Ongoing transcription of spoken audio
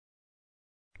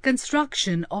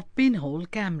Construction of pinhole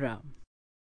camera.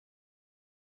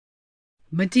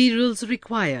 Materials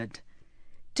required: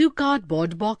 2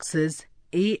 cardboard boxes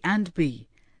A and B,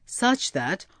 such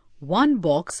that one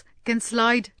box can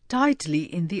slide tightly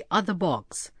in the other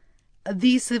box,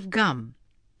 adhesive gum,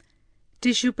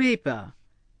 tissue paper,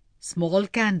 small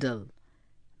candle,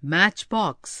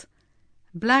 matchbox,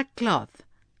 black cloth,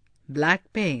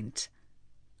 black paint,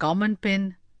 common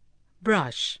pin,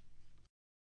 brush.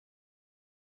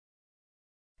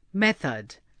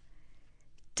 Method: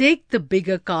 take the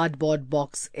bigger cardboard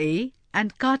box A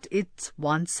and cut its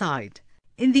one side.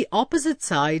 In the opposite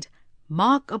side,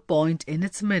 mark a point in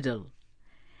its middle.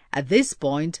 At this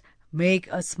point, make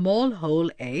a small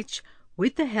hole H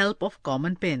with the help of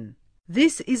common pin.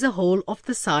 This is a hole of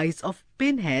the size of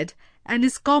pinhead and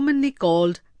is commonly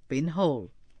called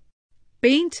pinhole.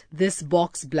 Paint this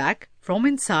box black from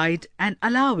inside and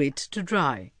allow it to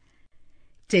dry.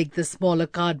 Take the smaller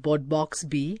cardboard box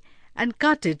B and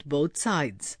cut it both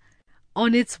sides.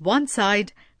 On its one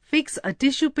side, fix a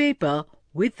tissue paper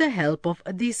with the help of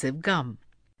adhesive gum.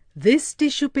 This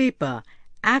tissue paper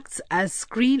acts as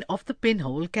screen of the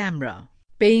pinhole camera.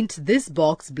 Paint this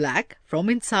box black from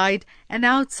inside and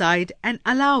outside and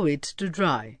allow it to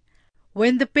dry.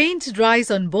 When the paint dries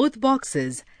on both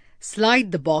boxes,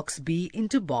 slide the box B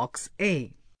into box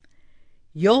A.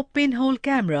 Your pinhole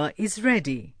camera is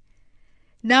ready.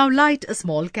 Now light a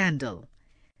small candle.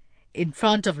 In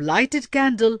front of lighted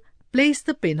candle, place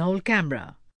the pinhole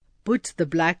camera. Put the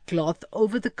black cloth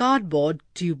over the cardboard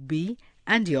tube B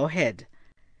and your head.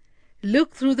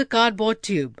 Look through the cardboard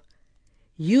tube.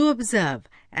 You observe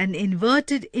an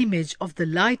inverted image of the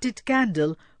lighted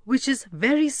candle, which is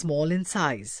very small in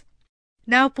size.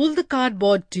 Now pull the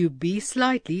cardboard tube B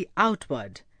slightly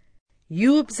outward.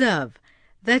 You observe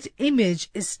that image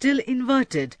is still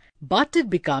inverted, but it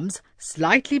becomes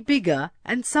slightly bigger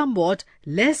and somewhat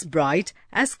less bright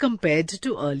as compared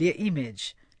to earlier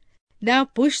image. Now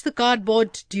push the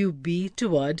cardboard tube B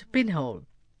toward pinhole.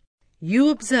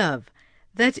 You observe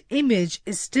that image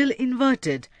is still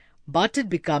inverted, but it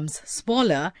becomes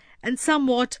smaller and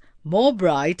somewhat more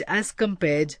bright as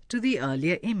compared to the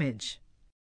earlier image.